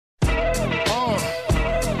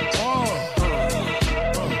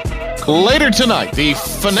Later tonight, the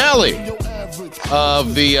finale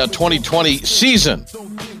of the 2020 season.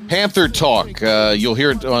 Panther Talk. You'll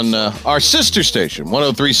hear it on our sister station,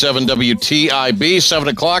 103.7 WTIB, 7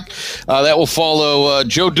 o'clock. That will follow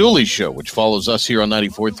Joe Dooley's show, which follows us here on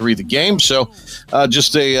 94.3 The Game. So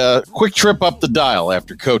just a quick trip up the dial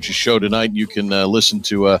after Coach's show tonight. You can listen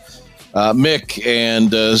to Mick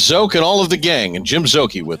and Zoke and all of the gang, and Jim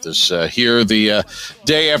Zoke with us here the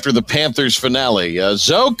day after the Panthers finale.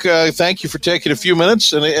 Zoke, thank you for taking a few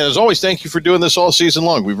minutes, and as always, thank you for doing this all season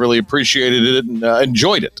long. We've really appreciated it and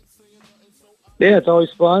enjoyed it. Yeah, it's always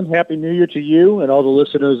fun. Happy New Year to you and all the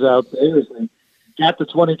listeners out there as we got the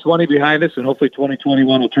 2020 behind us, and hopefully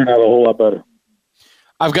 2021 will turn out a whole lot better.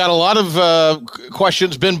 I've got a lot of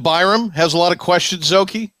questions. Ben Byram has a lot of questions,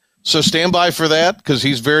 Zoke. So stand by for that because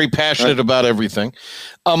he's very passionate about everything.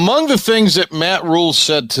 Among the things that Matt Rhule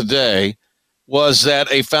said today was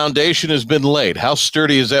that a foundation has been laid. How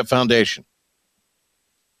sturdy is that foundation?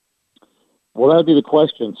 Well, that would be the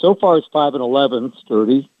question. So far, it's 5-11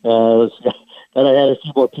 sturdy. And I had a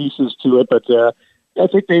few more pieces to it, but I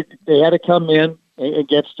think they had to come in and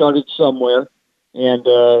get started somewhere. And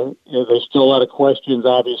there's still a lot of questions,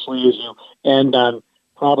 obviously, as you end on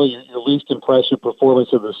probably your least impressive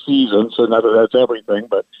performance of the season. So not that that's everything,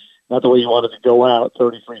 but not the way you wanted to go out,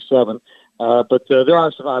 33-7. But there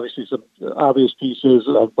are some obvious pieces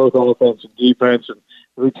of both offense and defense, and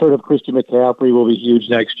the return of Christian McCaffrey will be huge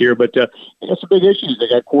next year. But they got some big issues. They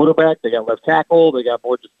got quarterback, they got left tackle, they got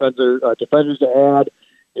more defenders to add,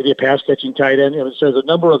 maybe a pass-catching tight end. So there's a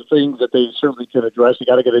number of things that they certainly can address. You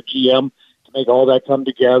got to get a GM to make all that come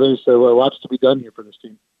together. So lots to be done here for this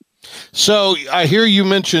team. So I hear you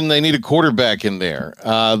mention they need a quarterback in there.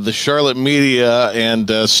 The Charlotte media and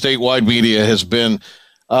statewide media has been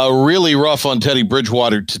really rough on Teddy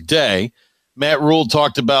Bridgewater today. Matt Rhule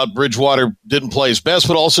talked about Bridgewater didn't play his best,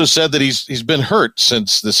 but also said that he's been hurt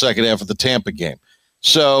since the second half of the Tampa game.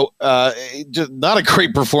 So not a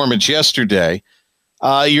great performance yesterday.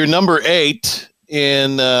 You're number 8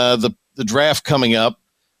 in the draft coming up,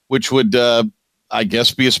 which would, I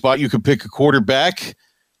guess, be a spot you could pick a quarterback.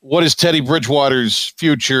 What is Teddy Bridgewater's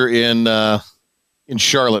future in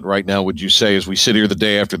Charlotte right now, would you say, as we sit here the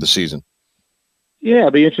day after the season? Yeah,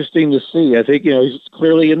 it'd be interesting to see. I think, he's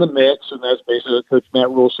clearly in the mix, and that's basically what Coach Matt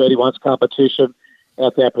Rhule said. He wants competition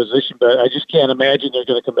at that position, but I just can't imagine they're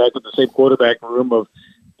going to come back with the same quarterback room of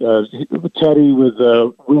Teddy with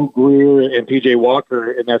Will Grier and P.J.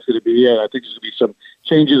 Walker, and that's going to be it. I think there's going to be some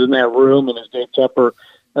changes in that room, and as Dave Tepper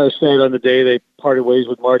said on the day they parted ways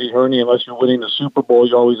with Marty Herney, unless you're winning the Super Bowl,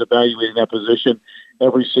 you're always evaluating that position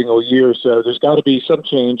every single year. So there's got to be some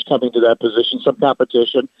change coming to that position, some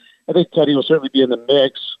competition. I think Teddy will certainly be in the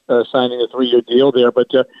mix, signing a 3-year deal there. But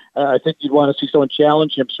I think you'd want to see someone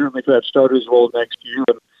challenge him, certainly for that starter's role next year.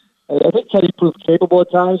 And I think Teddy proved capable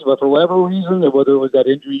at times, but for whatever reason, whether it was that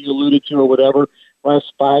injury you alluded to or whatever,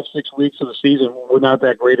 last 5-6 weeks of the season, we're not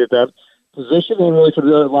that great at that position, and really for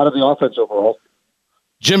a lot of the offense overall.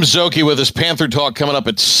 Jim Zoke with us. Panther Talk coming up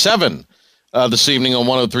at 7 this evening on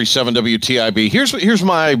 103.7 WTIB. Here's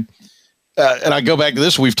my, and I go back to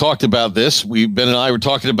this. We've talked about this. Ben and I were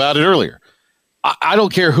talking about it earlier. I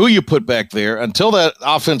don't care who you put back there until that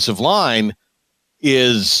offensive line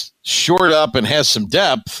is shored up and has some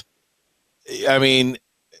depth. I mean,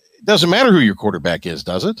 it doesn't matter who your quarterback is,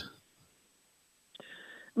 does it?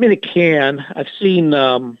 I mean, it can. I've seen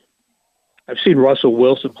Russell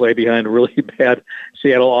Wilson play behind a really bad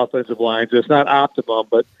Seattle offensive line. So it's not optimum,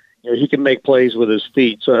 but he can make plays with his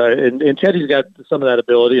feet. So and Teddy's got some of that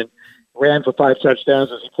ability and ran for 5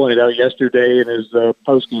 touchdowns, as he pointed out yesterday in his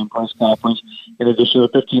post-game press conference, in addition to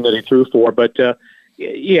the 15 that he threw for. But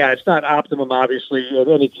yeah, it's not optimum. Obviously,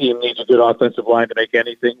 any team needs a good offensive line to make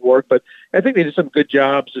anything work. But I think they did some good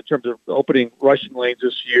jobs in terms of opening rushing lanes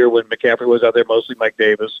this year when McCaffrey was out there, mostly Mike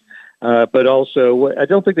Davis. But also, I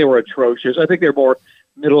don't think they were atrocious. I think they're more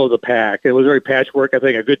middle of the pack. It was very patchwork. I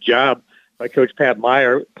think a good job by Coach Pat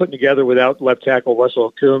Meyer putting together without left tackle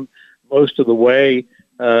Russell Okung most of the way,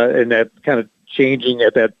 and that kind of changing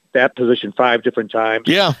at that position 5 different times.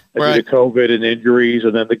 Yeah, right. Due to COVID and injuries,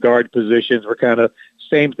 and then the guard positions were kind of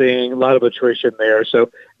same thing, a lot of attrition there. So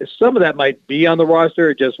some of that might be on the roster.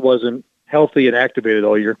 It just wasn't healthy and activated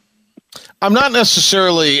all year. I'm not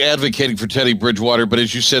necessarily advocating for Teddy Bridgewater, but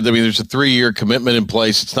as you said, I mean, there's a 3-year commitment in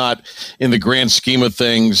place. It's not, in the grand scheme of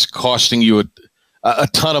things, costing you a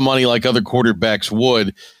ton of money like other quarterbacks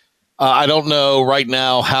would. I don't know right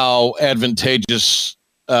now how advantageous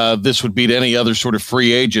this would be to any other sort of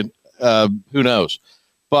free agent. Who knows?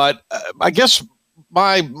 But I guess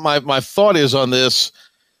my thought is on this,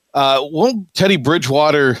 won't Teddy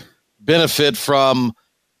Bridgewater benefit from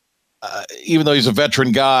even though he's a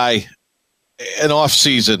veteran guy, an off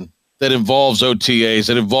season that involves OTAs,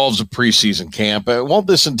 that involves a preseason camp. Won't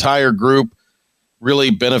this entire group really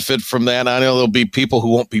benefit from that? I know there'll be people who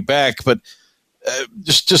won't be back, but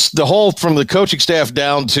just the whole, from the coaching staff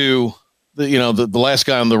down to the last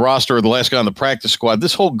guy on the roster or the last guy on the practice squad,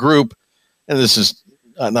 this whole group, and this is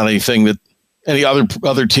not anything that any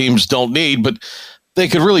other teams don't need, but they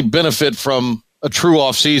could really benefit from a true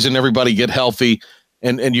off season, everybody get healthy,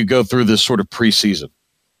 and you go through this sort of preseason.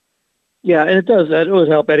 Yeah, and it does. That would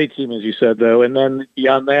help any team, as you said, though. And then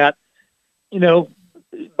beyond that,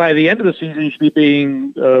 by the end of the season, you should be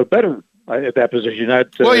being better at that position, not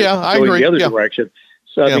I going agree. the other direction.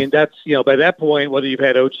 So, I mean, that's, by that point, whether you've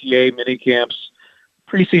had OTA, mini camps,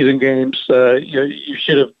 preseason games, you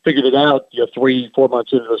should have figured it out, 3-4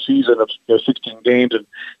 months into the season of 16 games, and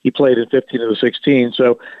he played in 15 of the 16.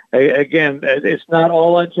 So, again, it's not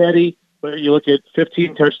all on Teddy, but you look at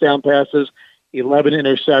 15 touchdown passes, 11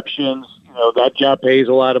 interceptions. That job pays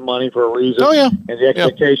a lot of money for a reason. Oh, yeah. And the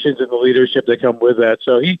expectations and the leadership that come with that.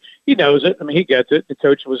 So he knows it. I mean, he gets it. The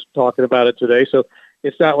coach was talking about it today. So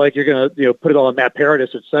it's not like you're going to put it all on Matt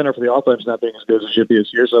Paradis at center for the offense not being as good as it should be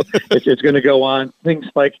this year. So it's going to go on. Things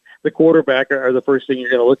like the quarterback are the first thing you're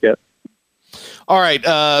going to look at. All right.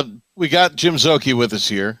 We got Jim Szoke with us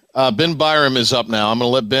here. Ben Byram is up now. I'm going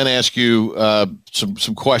to let Ben ask you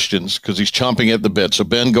some questions because he's chomping at the bit. So,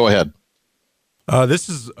 Ben, go ahead. This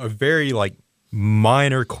is a very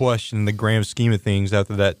minor question in the grand scheme of things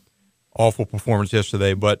after that awful performance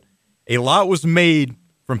yesterday, but a lot was made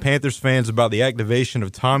from Panthers fans about the activation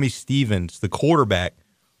of Tommy Stevens, the quarterback,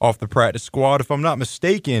 off the practice squad. If I'm not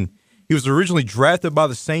mistaken, he was originally drafted by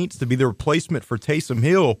the Saints to be the replacement for Taysom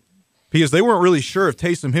Hill because they weren't really sure if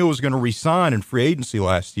Taysom Hill was going to re-sign in free agency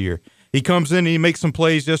last year. He comes in and he makes some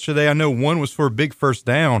plays yesterday. I know one was for a big first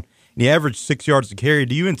down, and he averaged 6 yards a carry.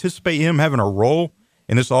 Do you anticipate him having a role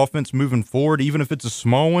in this offense moving forward, even if it's a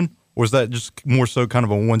small one, or is that just more so kind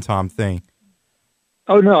of a one-time thing?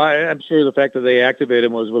 Oh, no, I'm sure the fact that they activated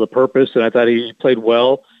him was with a purpose, and I thought he played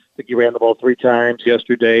well. I think he ran the ball 3 times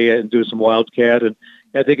yesterday and do some wildcat, and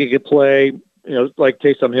I think he could play, like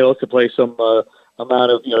Taysom Hill could play some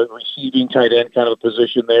amount of, receiving tight end kind of a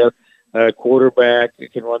position there. Quarterback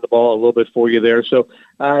can run the ball a little bit for you there. So,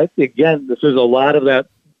 again, this is a lot of that,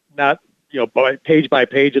 not by page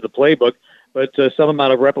of the playbook, but some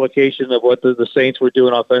amount of replication of what the Saints were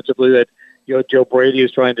doing offensively that Joe Brady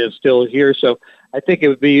is trying to instill here. So I think it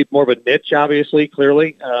would be more of a niche, obviously,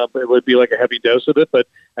 clearly, but it would be like a heavy dose of it. But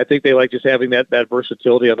I think they like just having that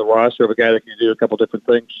versatility on the roster of a guy that can do a couple different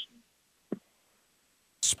things.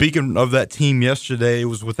 Speaking of that team yesterday, it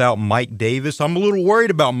was without Mike Davis. I'm a little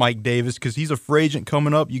worried about Mike Davis because he's a free agent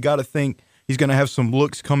coming up. You got to think he's going to have some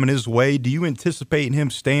looks coming his way. Do you anticipate him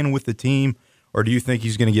staying with the team, or do you think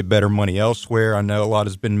he's going to get better money elsewhere? I know a lot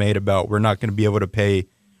has been made about we're probably not going to be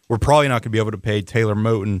able to pay Taylor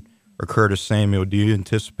Moton or Curtis Samuel. Do you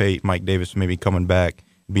anticipate Mike Davis maybe coming back,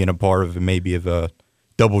 being a part of a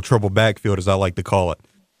double trouble backfield, as I like to call it?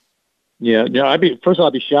 Yeah, I'd be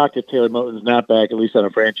shocked if Taylor Moton's not back, at least on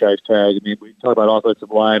a franchise tag. I mean, we talk about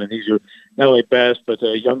offensive line, and he's your not only best, but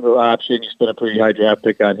a younger option. You spent a pretty high draft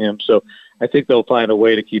pick on him. So I think they'll find a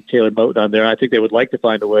way to keep Taylor Moton on there. I think they would like to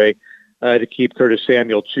find a way to keep Curtis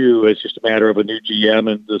Samuel, too. It's just a matter of a new GM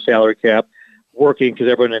and the salary cap working because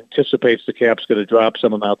everyone anticipates the cap's going to drop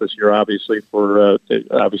some amount this year, obviously, for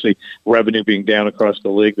revenue being down across the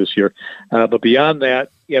league this year. But beyond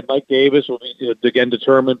that, Mike Davis will be, again,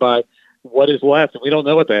 determined by what is left, and we don't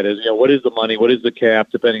know what that is. What is the money? What is the cap?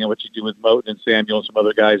 Depending on what you do with Moton and Samuel and some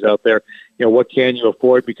other guys out there, what can you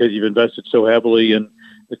afford because you've invested so heavily in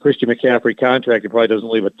the Christian McCaffrey contract? It probably doesn't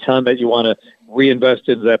leave a ton that you want to reinvest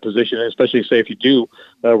into that position, especially say if you do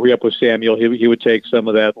re-up with Samuel, he would take some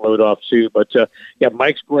of that load off too. But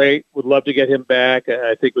Mike's great. Would love to get him back.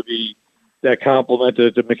 I think would be that compliment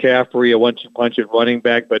to McCaffrey, a 1-2 punch at running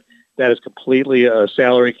back, but that is completely a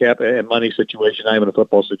salary cap and money situation, not even a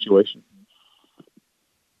football situation.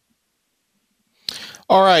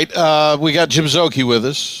 All right. We got Jim Szoke with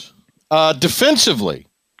us. Defensively,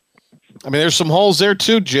 I mean, there's some holes there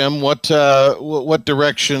too, Jim. What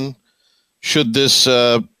direction should this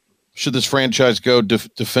franchise go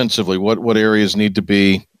defensively? What areas need to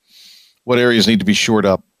be shored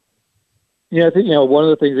up? Yeah, I think one of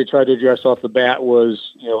the things they tried to address off the bat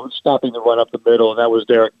was stopping the run up the middle, and that was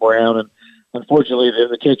Derek Brown. And unfortunately,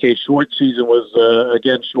 the KK Short season was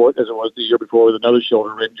again short as it was the year before with another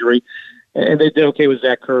shoulder injury. And they did okay with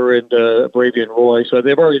Zach Kerr and Bravian Roy, so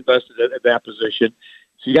they've already invested at that position.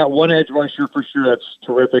 So you got one edge rusher for sure that's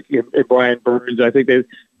terrific in Brian Burns. I think they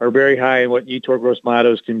are very high in what Yetur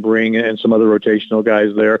Gross-Matos can bring and some other rotational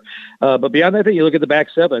guys there. But beyond that, I think you look at the back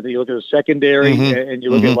seven. I think you look at the secondary and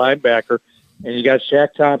you look at linebacker, and you got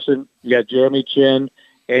Shaq Thompson, you got Jeremy Chin,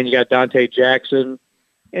 and you got Dante Jackson.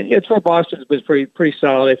 And Troy Boston's been pretty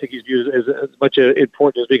solid. I think he's viewed as much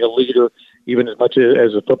important as being a leader, even as much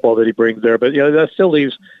as the football that he brings there. But, that still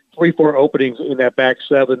leaves 3-4 openings in that back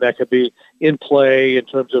seven that could be in play in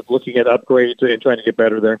terms of looking at upgrades and trying to get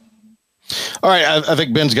better there. All right, I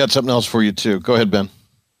think Ben's got something else for you, too. Go ahead, Ben.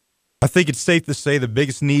 I think it's safe to say the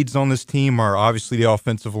biggest needs on this team are obviously the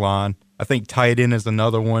offensive line. I think tight end is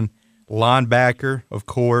another one. Linebacker, of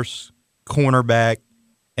course, cornerback,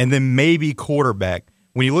 and then maybe quarterback.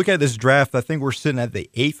 When you look at this draft, I think we're sitting at the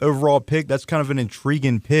 8th overall pick. That's kind of an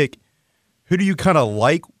intriguing pick. Who do you kind of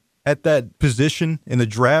like at that position in the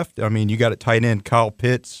draft? I mean, you got at tight end Kyle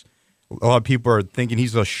Pitts. A lot of people are thinking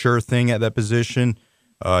he's a sure thing at that position.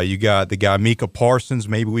 You got the guy Micah Parsons.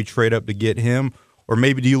 Maybe we trade up to get him. Or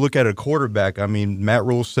maybe do you look at a quarterback? I mean, Matt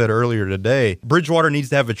Rule said earlier today, Bridgewater needs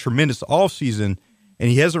to have a tremendous offseason, and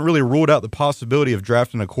he hasn't really ruled out the possibility of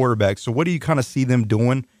drafting a quarterback. So what do you kind of see them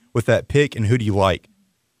doing with that pick, and who do you like?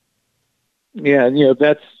 Yeah,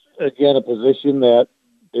 that's, again, a position that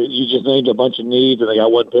you just named a bunch of needs, and they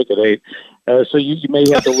got one pick at 8. So you may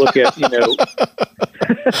have to look at, you can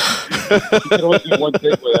only do one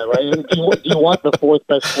pick with that, right? Do you want the 4th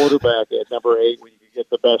best quarterback at number 8 when you can get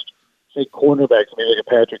the best, say, cornerbacks, maybe like a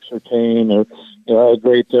Patrick Surtain or a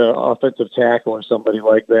great offensive tackle or somebody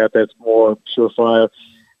like that that's more surefire?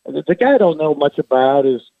 The guy I don't know much about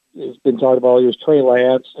has been talked about all year is Trey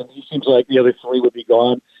Lance, and he seems like the other 3 would be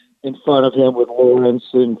gone in front of him with Lawrence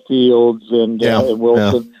and Fields and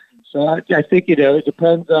Wilson. Yeah. So I think, it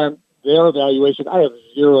depends on their evaluation. I have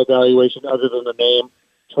zero evaluation other than the name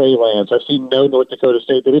Trey Lance. I've seen no North Dakota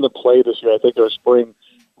State. They didn't play this year. I think they're a spring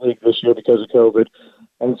league this year because of COVID.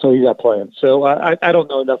 And so he's not playing. So I don't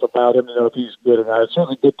know enough about him to know if he's good or not.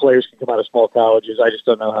 Certainly good players can come out of small colleges. I just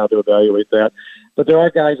don't know how to evaluate that. But there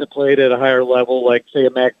are guys that played at a higher level, like, say,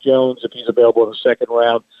 a Mac Jones, if he's available in the second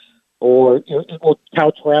round. Or will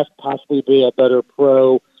Kyle Trask possibly be a better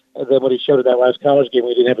pro than what he showed at that last college game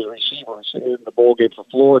when he didn't have his receivers in the bowl game for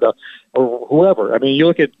Florida or whoever? I mean, you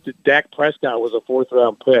look at Dak Prescott was a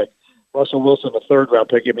 4th-round pick. Russell Wilson, a 3rd-round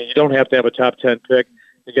pick. I mean, you don't have to have a top 10 pick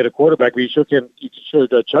to get a quarterback, but you can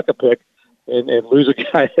chuck a pick and lose a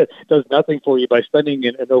guy that does nothing for you by spending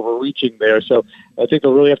and overreaching there. So I think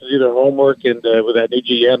they'll really have to do their homework, and with that new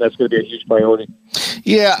GM, that's going to be a huge priority.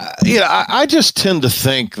 Yeah, I just tend to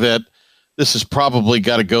think that this has probably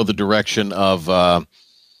got to go the direction of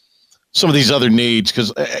some of these other needs,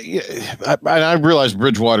 because I realized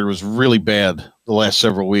Bridgewater was really bad the last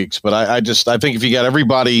several weeks, but I think if you got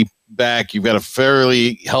everybody back, you've got a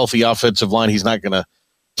fairly healthy offensive line. He's not going to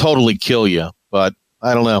totally kill you, but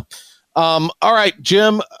I don't know. All right,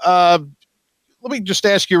 Jim, let me just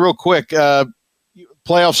ask you real quick.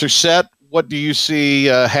 Playoffs are set. What do you see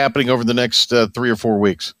happening over the next 3 or 4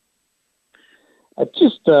 weeks? It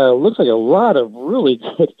just looks like a lot of really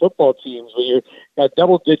good football teams. When you got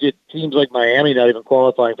double-digit teams like Miami not even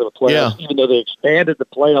qualifying for the playoffs, even though they expanded the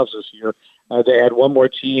playoffs this year, they add one more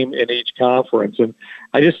team in each conference. And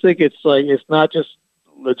I just think it's not just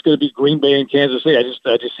it's going to be Green Bay and Kansas City. I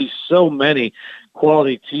just see so many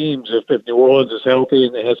quality teams. If New Orleans is healthy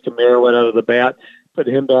and has Kamara went out of the bat, put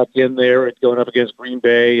him back in there and going up against Green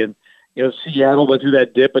Bay. And Seattle went through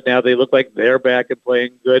that dip, but now they look like they're back and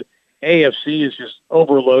playing good. AFC is just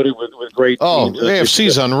overloaded with great teams. Oh, AFC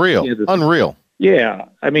is unreal. Unreal. Yeah.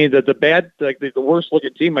 I mean, the worst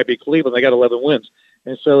looking team might be Cleveland. They got 11 wins.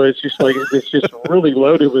 And so it's just really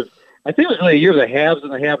loaded with, I think it was really a year of the haves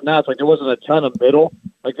and the have-nots. Like, there wasn't a ton of middle.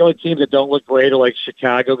 Like, the only teams that don't look great are, like,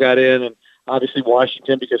 Chicago got in, and obviously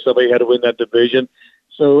Washington because somebody had to win that division.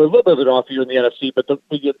 So a little bit of an off year in the NFC. But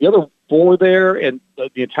the other 4 there, and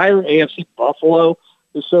the entire AFC, Buffalo,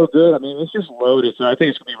 is so good. I mean, it's just loaded. So I think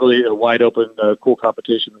it's going to be really a wide open, cool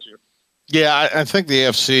competition this year. Yeah, I think the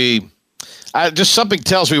AFC, just something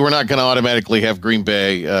tells me we're not going to automatically have Green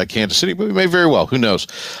Bay, Kansas City, but we may very well. Who knows?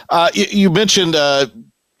 You mentioned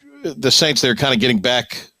the Saints, they're kind of getting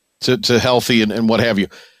back to healthy and what have you.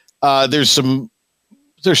 There's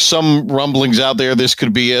some rumblings out there. This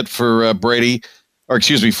could be it for Brady, or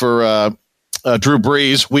excuse me, for Drew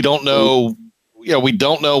Brees. We don't know. We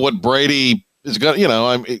don't know what Brady is going.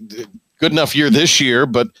 Good enough year this year,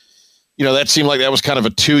 but that seemed like that was kind of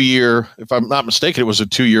a 2-year. If I'm not mistaken, it was a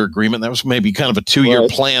 2-year agreement. That was maybe kind of a 2-year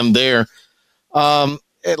plan there.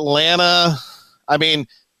 Atlanta. I mean,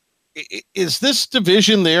 is this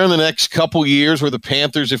division there in the next couple years where the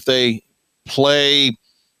Panthers, if they play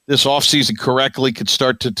this offseason correctly could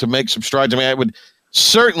start to make some strides. I mean, it would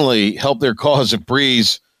certainly help their cause if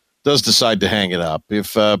Breeze does decide to hang it up.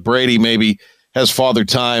 If Brady maybe has Father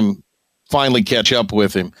Time finally catch up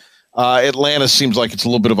with him. Atlanta seems like it's a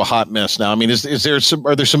little bit of a hot mess now. I mean,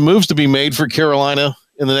 are there some moves to be made for Carolina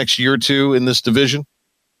in the next year or two in this division?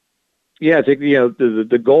 Yeah, I think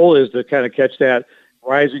the goal is to kind of catch that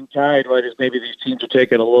rising tide, right? As maybe these teams are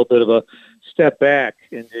taking a little bit of a step back,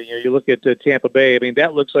 and you look at Tampa Bay. I mean,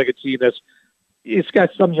 that looks like a team it's got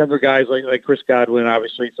some younger guys like Chris Godwin,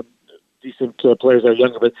 obviously some decent players that are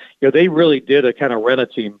younger, but they really did a kind of rent a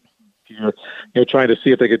team. Trying to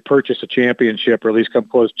see if they could purchase a championship or at least come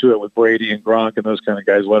close to it with Brady and Gronk and those kind of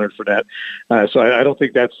guys, Leonard Fournette. So I don't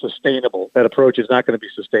think that's sustainable. That approach is not going to be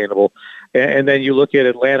sustainable. And then you look at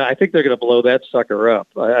Atlanta, I think they're going to blow that sucker up.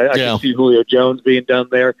 I can see Julio Jones being done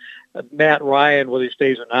there. Matt Ryan, whether he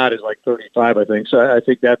stays or not, is like 35, I think. So I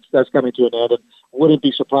think that's coming to an end. And wouldn't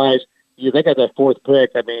be surprised. They got that fourth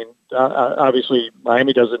pick. I mean, obviously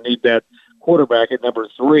Miami doesn't need that quarterback at number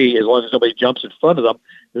 3. As long as nobody jumps in front of them,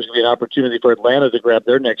 there's going to be an opportunity for Atlanta to grab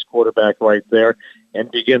their next quarterback right there and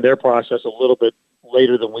begin their process a little bit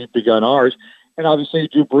later than we've begun ours. And obviously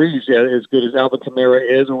Drew Brees, as good as Alvin Kamara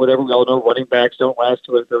is or whatever, we all know running backs don't last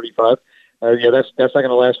till they're 35. That's not going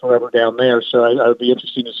to last forever down there. So I would be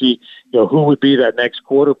interesting to see who would be that next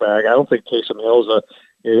quarterback. I don't think Taysom Hill's a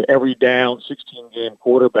every down 16-game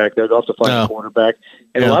quarterback. They'd have to find a quarterback.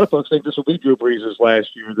 And a lot of folks think this will be Drew Brees'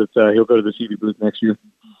 last year, that he'll go to the TV booth next year.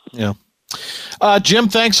 Yeah. Jim,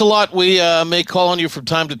 thanks a lot. We may call on you from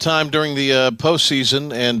time to time during the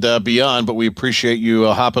postseason and beyond, but we appreciate you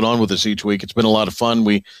hopping on with us each week. It's been a lot of fun.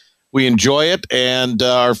 We enjoy it, and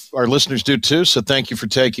our listeners do too, so thank you for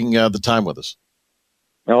taking the time with us.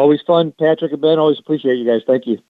 Always fun, Patrick and Ben. Always appreciate you guys. Thank you.